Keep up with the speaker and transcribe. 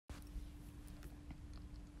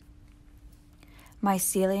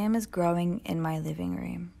Mycelium is growing in my living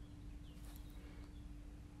room.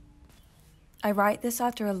 I write this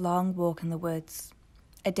after a long walk in the woods,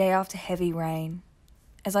 a day after heavy rain.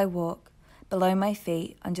 As I walk, below my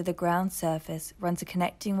feet, under the ground surface, runs a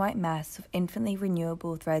connecting white mass of infinitely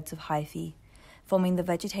renewable threads of hyphae, forming the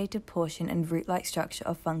vegetative portion and root-like structure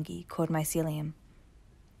of fungi called mycelium.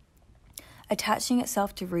 Attaching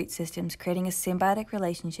itself to root systems, creating a symbiotic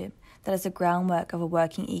relationship that is the groundwork of a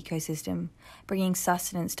working ecosystem, bringing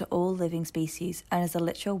sustenance to all living species and is a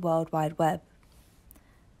literal world wide web.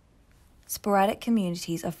 Sporadic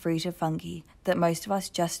communities of fruited fungi that most of us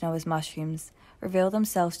just know as mushrooms reveal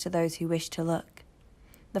themselves to those who wish to look.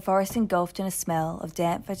 The forest engulfed in a smell of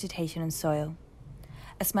damp vegetation and soil,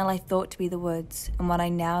 a smell I thought to be the woods and what I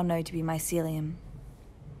now know to be mycelium.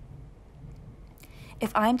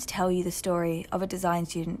 If I am to tell you the story of a design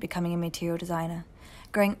student becoming a material designer,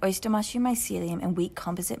 growing oyster mushroom mycelium and weak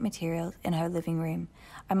composite materials in her living room,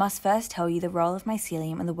 I must first tell you the role of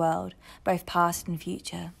mycelium in the world, both past and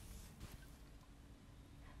future.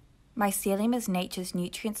 Mycelium is nature's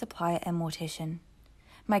nutrient supplier and mortician.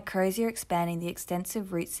 Mycorrhizae are expanding the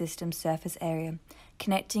extensive root system surface area,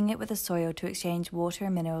 connecting it with the soil to exchange water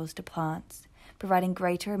and minerals to plants, providing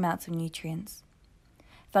greater amounts of nutrients.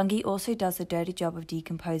 Fungi also does the dirty job of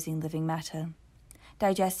decomposing living matter,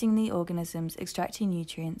 digesting the organisms, extracting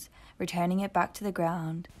nutrients, returning it back to the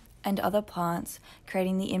ground and other plants,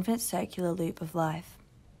 creating the infinite circular loop of life.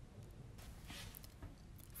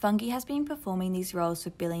 Fungi has been performing these roles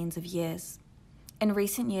for billions of years. In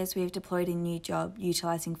recent years, we have deployed a new job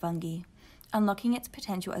utilizing fungi, unlocking its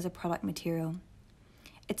potential as a product material.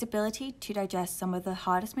 Its ability to digest some of the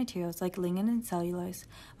hardest materials like lignin and cellulose,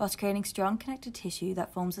 whilst creating strong connective tissue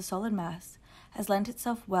that forms a solid mass, has lent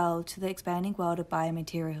itself well to the expanding world of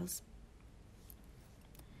biomaterials.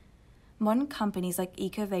 Modern companies like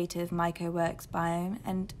Ecovative, MycoWorks, Biome,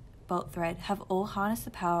 and Boltthread have all harnessed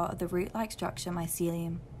the power of the root-like structure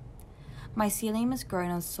mycelium. Mycelium is grown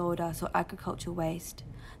on sawdust or agricultural waste.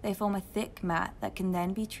 They form a thick mat that can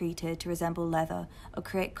then be treated to resemble leather or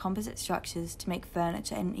create composite structures to make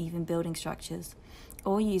furniture and even building structures,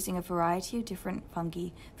 all using a variety of different fungi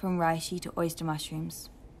from reishi to oyster mushrooms.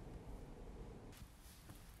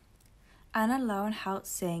 Anna Lowenhout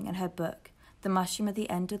Singh, in her book, The Mushroom at the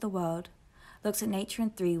End of the World, looks at nature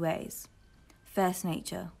in three ways. First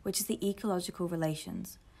nature, which is the ecological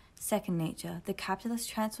relations. Second nature, the capitalist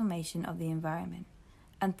transformation of the environment.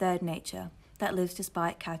 And third nature, that lives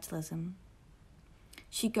despite capitalism.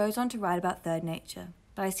 She goes on to write about third nature,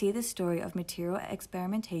 but I see this story of material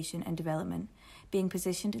experimentation and development being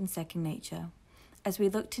positioned in second nature, as we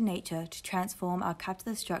look to nature to transform our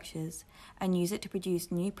capitalist structures and use it to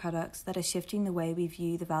produce new products that are shifting the way we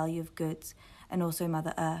view the value of goods and also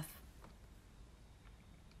Mother Earth.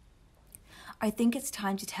 I think it's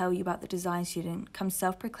time to tell you about the design student come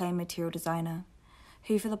self-proclaimed material designer,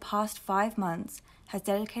 who for the past 5 months has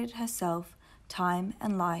dedicated herself, time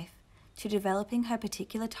and life to developing her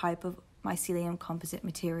particular type of mycelium composite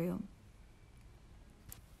material.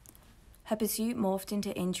 Her pursuit morphed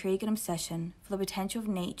into intrigue and obsession for the potential of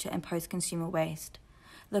nature and post-consumer waste,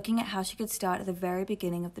 looking at how she could start at the very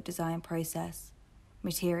beginning of the design process,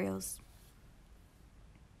 materials.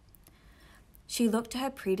 She looked to her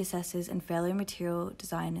predecessors and fellow material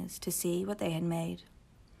designers to see what they had made.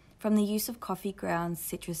 From the use of coffee grounds,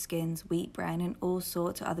 citrus skins, wheat bran, and all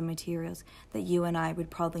sorts of other materials that you and I would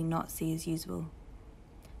probably not see as usable.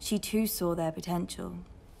 She too saw their potential.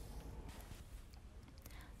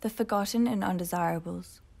 The forgotten and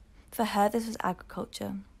undesirables. For her, this was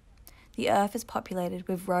agriculture. The earth is populated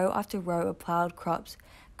with row after row of ploughed crops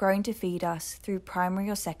growing to feed us through primary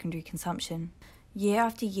or secondary consumption. Year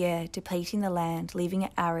after year, depleting the land, leaving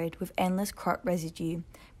it arid with endless crop residue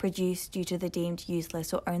produced due to the deemed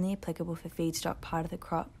useless or only applicable for feedstock part of the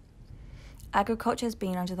crop. Agriculture has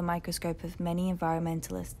been under the microscope of many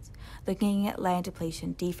environmentalists, looking at land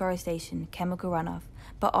depletion, deforestation, chemical runoff,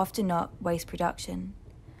 but often not waste production.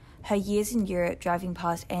 Her years in Europe driving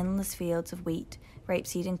past endless fields of wheat,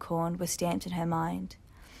 rapeseed and corn were stamped in her mind.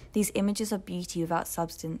 These images of beauty without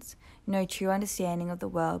substance, no true understanding of the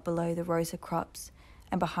world below the rows of crops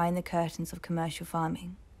and behind the curtains of commercial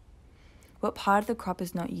farming. What part of the crop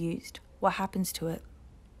is not used? What happens to it?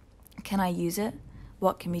 Can I use it?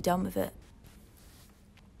 What can be done with it?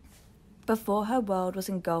 Before her world was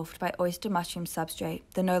engulfed by oyster mushroom substrate,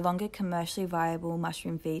 the no longer commercially viable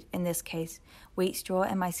mushroom feed, in this case, wheat straw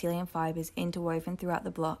and mycelium fibers interwoven throughout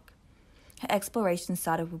the block. Her exploration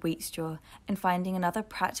started with wheat straw and finding another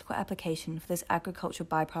practical application for this agricultural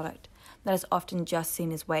byproduct that is often just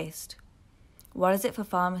seen as waste. What is it for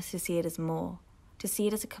farmers to see it as more? to see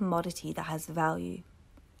it as a commodity that has value.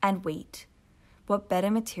 And wheat. What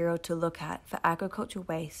better material to look at for agricultural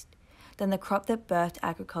waste than the crop that birthed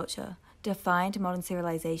agriculture, defined modern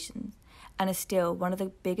civilizations, and is still one of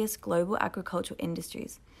the biggest global agricultural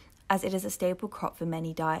industries, as it is a staple crop for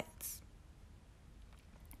many diets.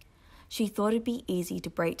 She thought it'd be easy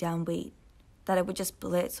to break down wheat, that it would just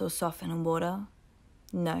blitz or soften in water.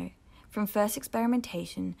 No, from first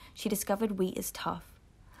experimentation, she discovered wheat is tough.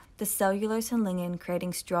 The cellulose and lignin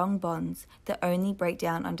creating strong bonds that only break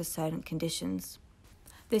down under certain conditions.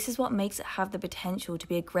 This is what makes it have the potential to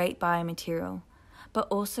be a great biomaterial, but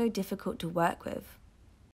also difficult to work with.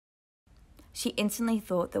 She instantly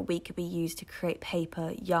thought that wheat could be used to create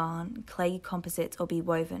paper, yarn, clay composites, or be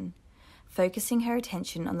woven, focusing her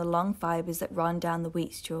attention on the long fibres that run down the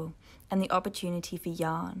wheat straw and the opportunity for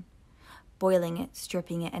yarn, boiling it,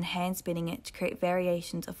 stripping it, and hand spinning it to create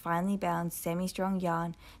variations of finely bound semi-strong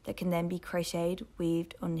yarn that can then be crocheted,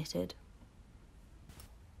 weaved, or knitted.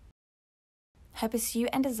 Her pursuit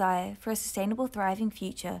and desire for a sustainable, thriving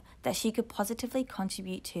future that she could positively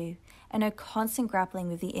contribute to, and her constant grappling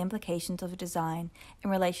with the implications of design in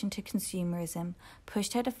relation to consumerism,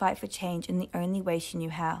 pushed her to fight for change in the only way she knew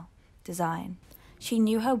how: design. She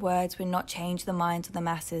knew her words would not change the minds of the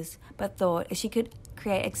masses, but thought if she could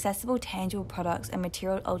create accessible, tangible products and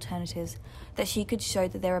material alternatives, that she could show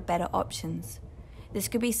that there are better options. This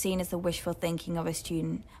could be seen as the wishful thinking of a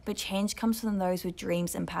student, but change comes from those with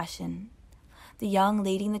dreams and passion. The young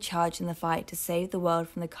leading the charge in the fight to save the world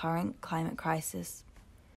from the current climate crisis.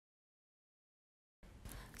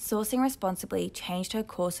 Sourcing responsibly changed her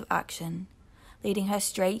course of action, leading her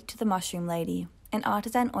straight to the Mushroom Lady, an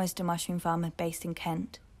artisan oyster mushroom farmer based in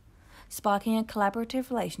Kent, sparking a collaborative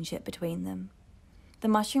relationship between them. The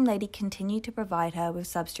Mushroom Lady continued to provide her with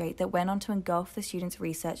substrate that went on to engulf the student's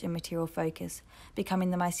research and material focus, becoming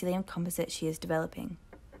the Mycelium composite she is developing.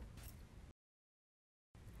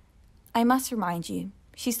 I must remind you,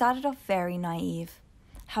 she started off very naive,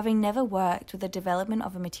 having never worked with the development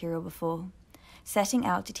of a material before, setting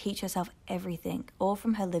out to teach herself everything, all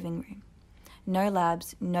from her living room. No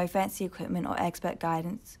labs, no fancy equipment or expert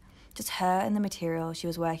guidance, just her and the material she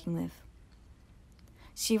was working with.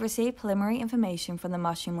 She received preliminary information from the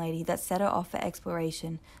Mushroom Lady that set her off for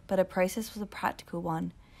exploration, but her process was a practical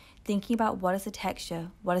one, thinking about what is the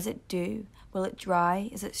texture, what does it do, will it dry,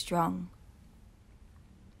 is it strong?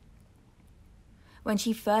 When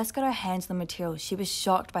she first got her hands on the material, she was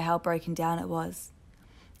shocked by how broken down it was.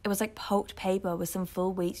 It was like pulped paper with some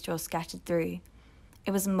full wheat straw scattered through.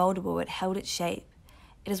 It was moldable, it held its shape.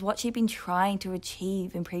 It is what she'd been trying to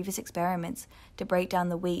achieve in previous experiments to break down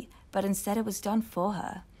the wheat, but instead it was done for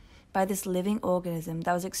her, by this living organism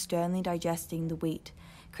that was externally digesting the wheat,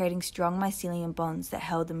 creating strong mycelium bonds that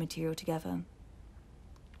held the material together.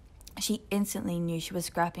 She instantly knew she was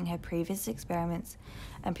scrapping her previous experiments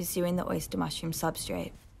and pursuing the oyster mushroom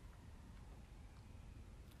substrate.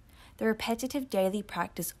 The repetitive daily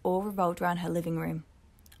practice all revolved around her living room,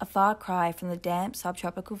 a far cry from the damp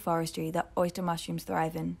subtropical forestry that oyster mushrooms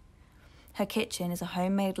thrive in. Her kitchen is a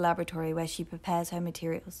homemade laboratory where she prepares her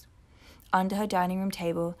materials. Under her dining room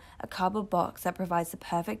table, a cardboard box that provides the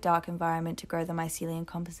perfect dark environment to grow the mycelium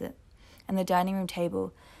composite, and the dining room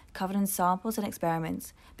table, covered in samples and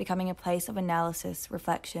experiments, becoming a place of analysis,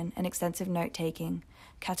 reflection, and extensive note-taking,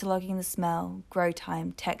 cataloguing the smell, grow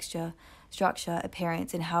time, texture, structure,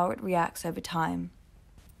 appearance, and how it reacts over time.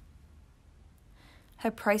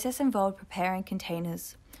 Her process involved preparing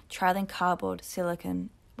containers, trialing cardboard, silicone,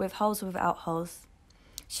 with holes or without holes.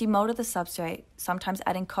 She molded the substrate, sometimes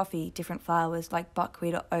adding coffee, different flours like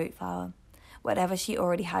buckwheat or oat flour, whatever she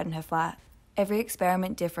already had in her flat. Every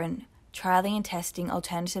experiment different, trialing and testing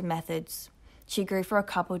alternative methods. She grew for a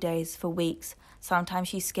couple days, for weeks. Sometimes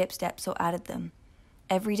she skipped steps or added them.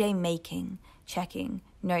 Every day making, checking,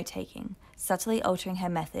 note-taking, subtly altering her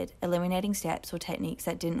method, eliminating steps or techniques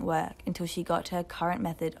that didn't work until she got to her current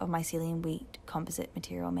method of mycelium wheat composite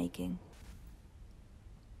material making.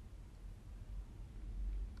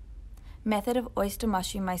 Method of oyster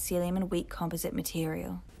mushroom mycelium and wheat composite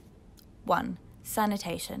material. 1.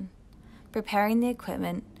 Sanitation. Preparing the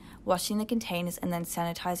equipment, washing the containers and then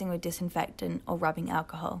sanitizing with disinfectant or rubbing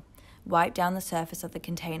alcohol. Wipe down the surface of the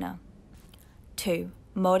container. 2.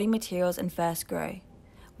 Molding materials and first grow.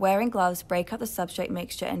 Wearing gloves, break up the substrate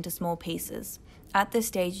mixture into small pieces. At this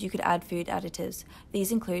stage, you could add food additives.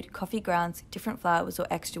 These include coffee grounds, different flours, or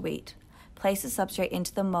extra wheat. Place the substrate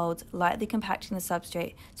into the molds, lightly compacting the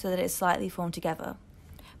substrate so that it is slightly formed together.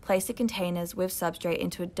 Place the containers with substrate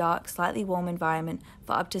into a dark, slightly warm environment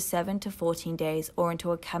for up to 7 to 14 days or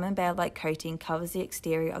until a camembert-like coating covers the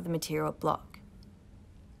exterior of the material block.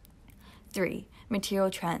 3. Material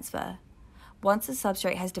transfer. Once the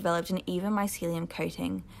substrate has developed an even mycelium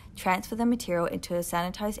coating, transfer the material into a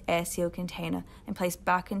sanitized air-sealed container and place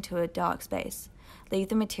back into a dark space. Leave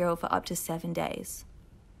the material for up to 7 days.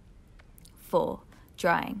 4.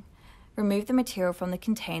 Drying. Remove the material from the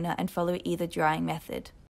container and follow either drying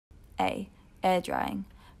method. A. Air drying.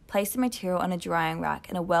 Place the material on a drying rack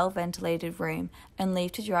in a well-ventilated room and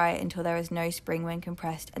leave to dry until there is no spring when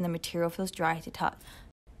compressed and the material feels dry to touch.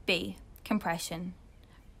 B. Compression.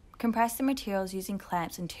 Compress the materials using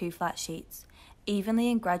clamps and 2 flat sheets.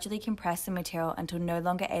 Evenly and gradually compress the material until no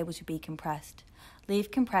longer able to be compressed.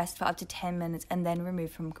 Leave compressed for up to 10 minutes and then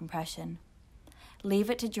remove from compression.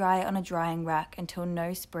 Leave it to dry on a drying rack until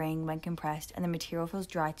no spring when compressed and the material feels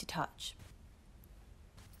dry to touch.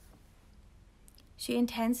 She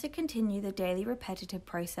intends to continue the daily repetitive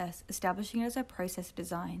process, establishing it as a process of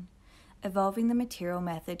design, evolving the material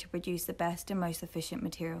method to produce the best and most efficient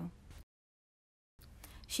material.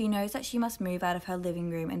 She knows that she must move out of her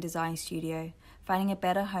living room and design studio, finding a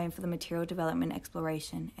better home for the material development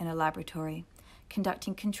exploration in a laboratory,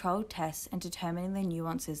 conducting controlled tests and determining the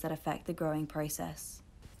nuances that affect the growing process.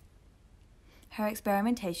 Her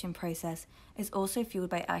experimentation process is also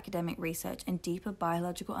fueled by academic research and deeper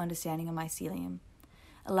biological understanding of mycelium,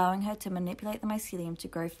 allowing her to manipulate the mycelium to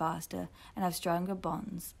grow faster and have stronger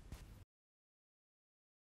bonds.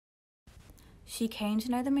 She came to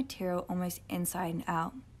know the material almost inside and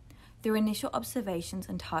out. Through initial observations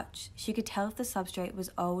and touch, she could tell if the substrate was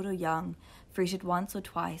old or young, fruited once or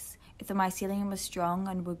twice, if the mycelium was strong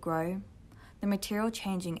and would grow, the material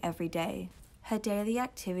changing every day. Her daily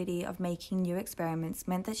activity of making new experiments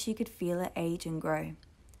meant that she could feel it age and grow.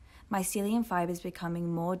 Mycelium fibers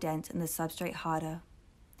becoming more dense and the substrate harder.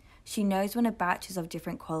 She knows when a batch is of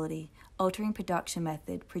different quality, altering production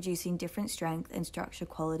method, producing different strength and structure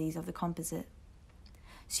qualities of the composite.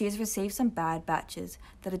 She has received some bad batches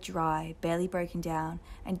that are dry, barely broken down,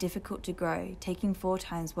 and difficult to grow, taking 4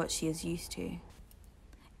 times what she is used to.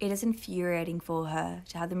 It is infuriating for her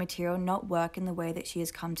to have the material not work in the way that she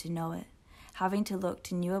has come to know it, having to look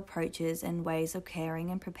to new approaches and ways of caring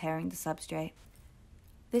and preparing the substrate.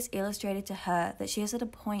 This illustrated to her that she is at a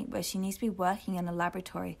point where she needs to be working in a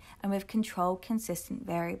laboratory and with controlled, consistent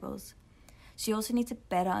variables. She also needs a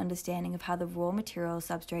better understanding of how the raw material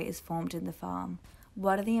substrate is formed in the farm.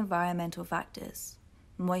 What are the environmental factors?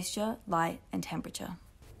 Moisture, light, and temperature.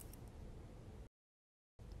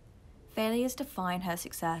 Failures define her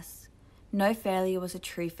success. No failure was a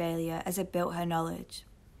true failure as it built her knowledge.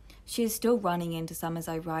 She is still running into some as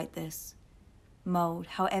I write this. Mold,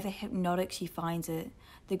 however hypnotic she finds it,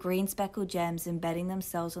 the green speckled gems embedding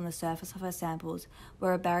themselves on the surface of her samples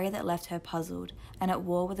were a barrier that left her puzzled and at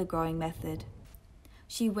war with the growing method.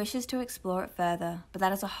 She wishes to explore it further, but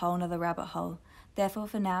that is a whole nother rabbit hole. Therefore,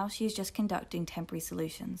 for now, she is just conducting temporary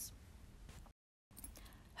solutions.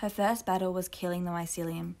 Her first battle was killing the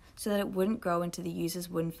mycelium so that it wouldn't grow into the user's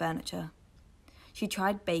wooden furniture. She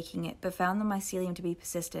tried baking it, but found the mycelium to be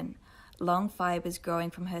persistent, long fibers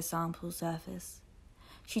growing from her sample surface.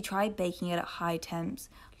 She tried baking it at high temps,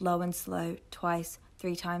 low and slow, twice,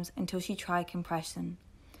 3 times, until she tried compression,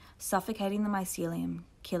 suffocating the mycelium,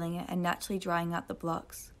 killing it, and naturally drying out the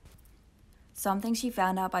blocks. Something she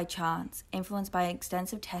found out by chance, influenced by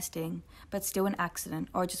extensive testing, but still an accident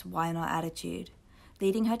or just why not attitude,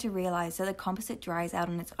 leading her to realize that the composite dries out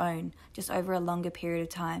on its own just over a longer period of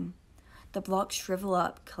time. The blocks shrivel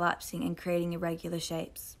up, collapsing and creating irregular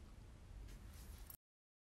shapes.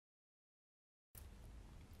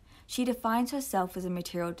 She defines herself as a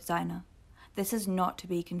material designer. This is not to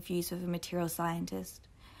be confused with a material scientist.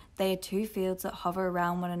 They are 2 fields that hover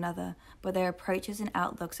around one another, but their approaches and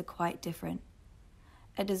outlooks are quite different.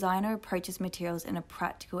 A designer approaches materials in a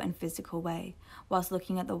practical and physical way, whilst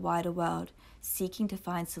looking at the wider world, seeking to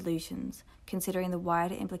find solutions, considering the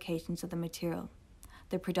wider implications of the material,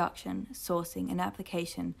 the production, sourcing, and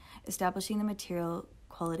application, establishing the material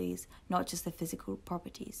qualities, not just the physical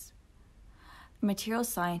properties. A material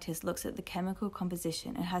scientist looks at the chemical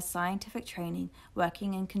composition and has scientific training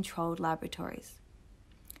working in controlled laboratories.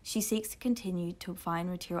 She seeks to continue to find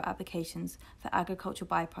material applications for agricultural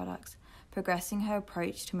byproducts, progressing her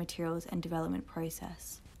approach to materials and development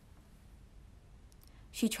process.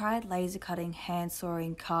 She tried laser cutting, hand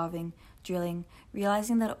sawing, carving, drilling,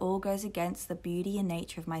 realizing that it all goes against the beauty and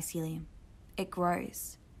nature of mycelium. It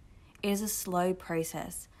grows. It is a slow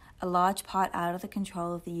process, a large part out of the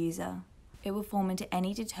control of the user. It will form into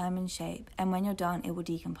any determined shape, and when you're done, it will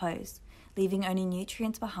decompose, leaving only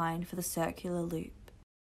nutrients behind for the circular loop.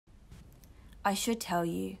 I should tell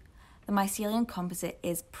you, the mycelium composite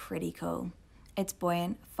is pretty cool. It's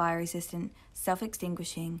buoyant, fire-resistant,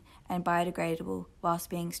 self-extinguishing, and biodegradable whilst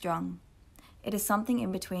being strong. It is something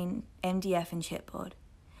in between MDF and chipboard.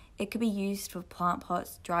 It could be used for plant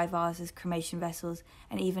pots, dry vases, cremation vessels,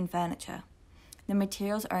 and even furniture. The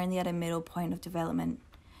material's only at a middle point of development.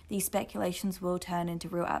 These speculations will turn into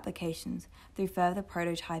real applications through further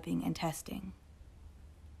prototyping and testing.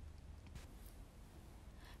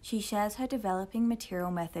 She shares her developing material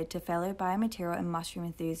method to fellow biomaterial and mushroom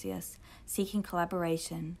enthusiasts seeking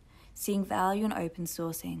collaboration, seeing value in open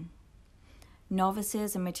sourcing.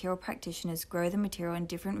 Novices and material practitioners grow the material in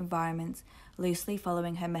different environments, loosely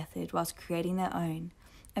following her method whilst creating their own,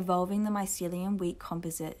 evolving the Mycelium wheat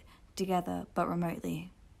composite together but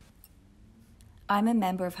remotely. I'm a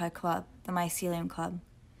member of her club, the Mycelium Club,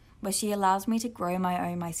 where she allows me to grow my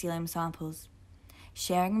own mycelium samples,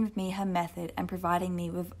 sharing with me her method and providing me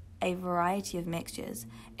with a variety of mixtures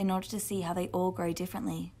in order to see how they all grow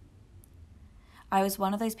differently. I was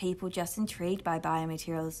one of those people just intrigued by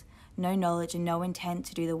biomaterials, no knowledge and no intent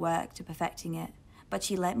to do the work to perfecting it, but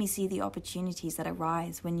she let me see the opportunities that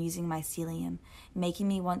arise when using mycelium, making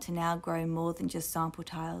me want to now grow more than just sample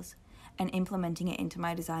tiles, and implementing it into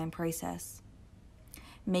my design process.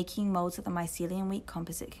 Making molds that the mycelium wheat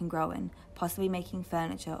composite can grow in, possibly making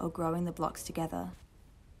furniture or growing the blocks together.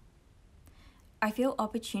 I feel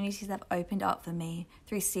opportunities have opened up for me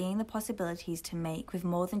through seeing the possibilities to make with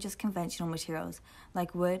more than just conventional materials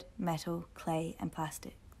like wood, metal, clay, and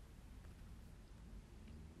plastic.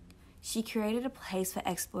 She created a place for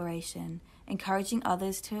exploration, encouraging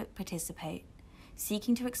others to participate,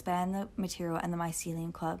 seeking to expand the material and the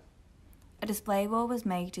Mycelium Club. A display wall was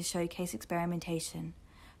made to showcase experimentation,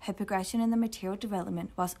 her progression in the material development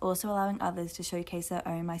whilst also allowing others to showcase their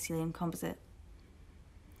own mycelium composite.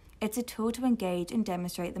 It's a tool to engage and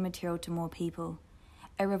demonstrate the material to more people.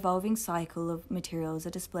 A revolving cycle of materials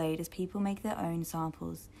are displayed as people make their own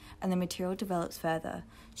samples, and the material develops further,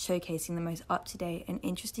 showcasing the most up-to-date and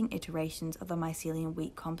interesting iterations of the mycelium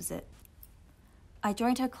wheat composite. I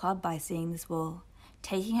joined her club by seeing this wall,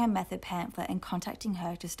 taking her method pamphlet and contacting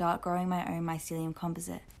her to start growing my own mycelium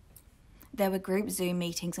composite. There were group Zoom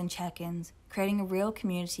meetings and check-ins, creating a real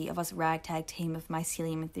community of us ragtag team of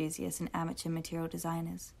mycelium enthusiasts and amateur material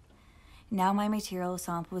designers. Now my material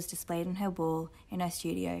sample is displayed on her wall in her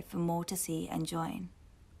studio for more to see and join.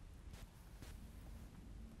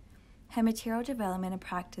 Her material development and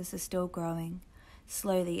practice is still growing,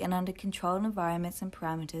 slowly and under controlled environments and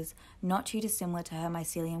parameters not too dissimilar to her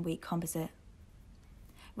mycelium wheat composite.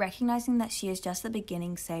 Recognizing that she is just the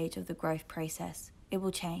beginning stage of the growth process, it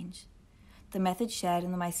will change. The method shared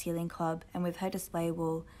in the Mycelium Club and with her display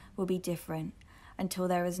wall will be different, until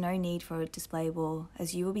there is no need for a display wall,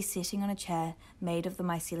 as you will be sitting on a chair made of the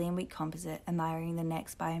mycelium wheat composite admiring the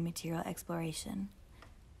next biomaterial exploration.